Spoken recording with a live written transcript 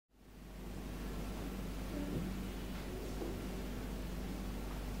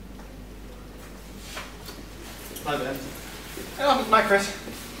Hi Ben. Oh, night, Chris.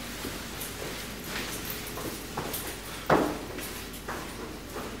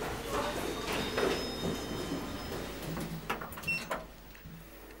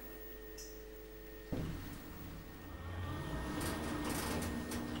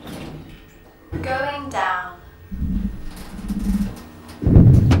 Going down.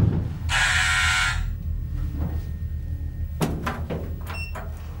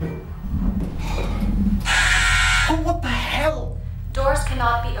 Oh, what the hell? Doors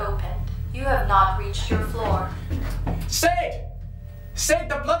cannot be opened. You have not reached your floor. Sid! Sid,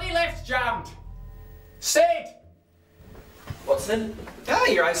 the bloody lift's jammed! Sid! What's in? Ah,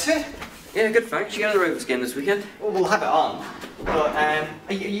 you're right, Sid. Yeah, good thanks. You go to the Rovers game this weekend? Well, we'll have it on. But,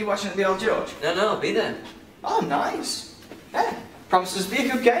 are you watching at the Old George? No, I'll be there. Oh, nice. Yeah, promises to be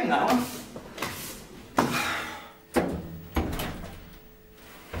a good game, that one.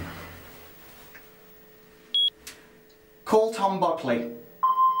 Call Tom Buckley.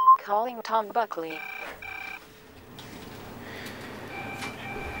 Calling Tom Buckley.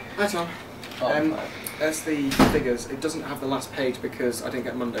 Hi Tom. There's the figures. It doesn't have the last page because I didn't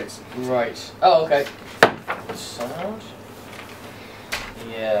get Mondays. Right. Oh, okay. Sound?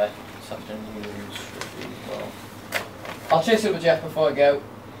 Yeah. This afternoon should be well. I'll chase it with Jeff before I go.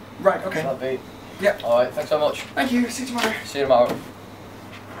 Right, okay. That'll be. Yeah. Alright, thanks so much. Thank you. See you tomorrow. See you tomorrow.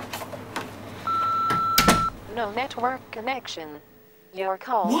 No network connection. Your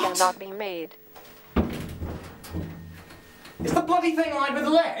call What? cannot be made. Is the bloody thing lined with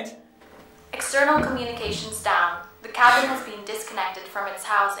lead? External communications down. The cabin has been disconnected from its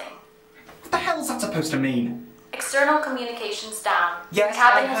housing. What the hell's that supposed to mean? External communications down. Yes, the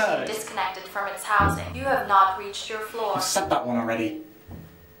cabin I has heard. been disconnected from its housing. You have not reached your floor. I've said that one already.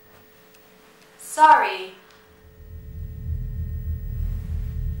 Sorry.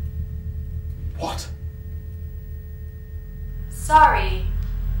 What? Sorry,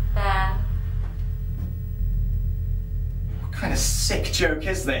 Ben. What kind of sick joke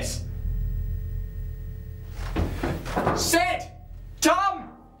is this? Sid! Tom!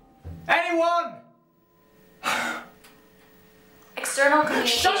 Anyone? External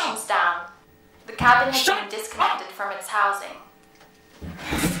communications down. The cabin has been disconnected from its housing.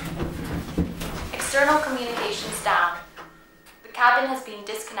 External communications down. The cabin has been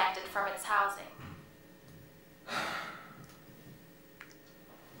disconnected from its housing.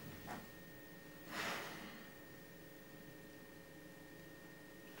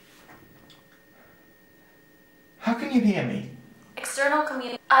 How can you hear me? External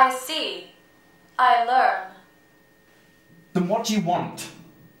communi- I see. I learn. Then what do you want?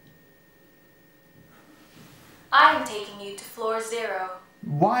 I am taking you to floor 0.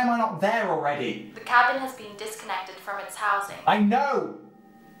 Why am I not there already? The cabin has been disconnected from its housing. I know!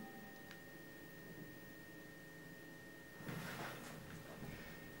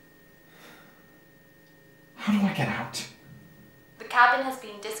 How do I get out? The cabin has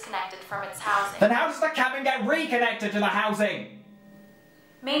been disconnected from its housing. Then how does the cabin get reconnected to the housing?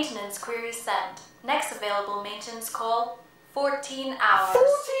 Maintenance query sent. Next available maintenance call, 14 hours. 14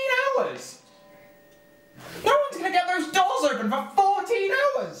 hours? No one's gonna get those doors open for 14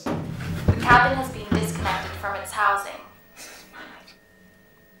 hours! The cabin has been disconnected from its housing.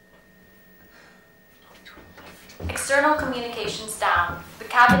 External communications down. The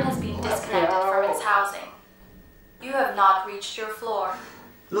cabin has been disconnected from its housing. You have not reached your floor.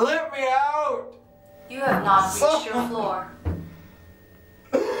 Let me out! You have not reached your floor.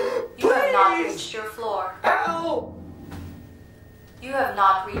 You have not reached your floor. Help! You have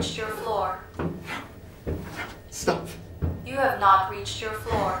not reached your floor. Stop. You have not reached your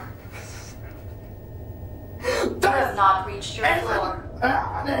floor. You have not reached your floor.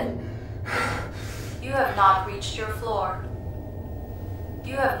 You have not reached your floor.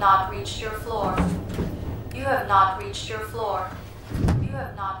 You have not reached your floor. You have not reached your floor. You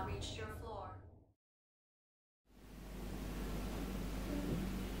have not reached your floor.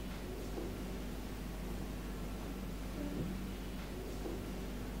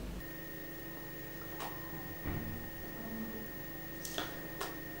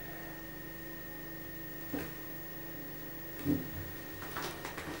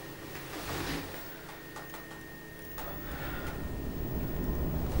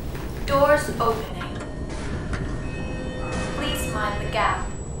 Doors opening. Please mind the gap.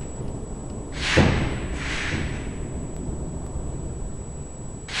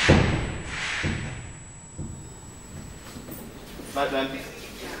 Night then.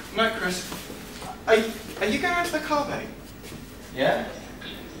 Night, Chris. Are you going out to the car bay? Yeah?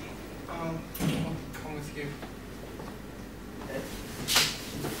 I'll come with you.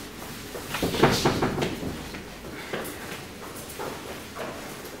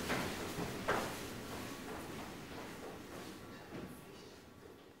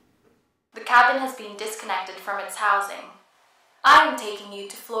 cabin has been disconnected from its housing. I am taking you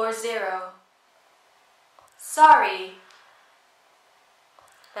to floor 0. Sorry.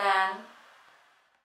 Ben.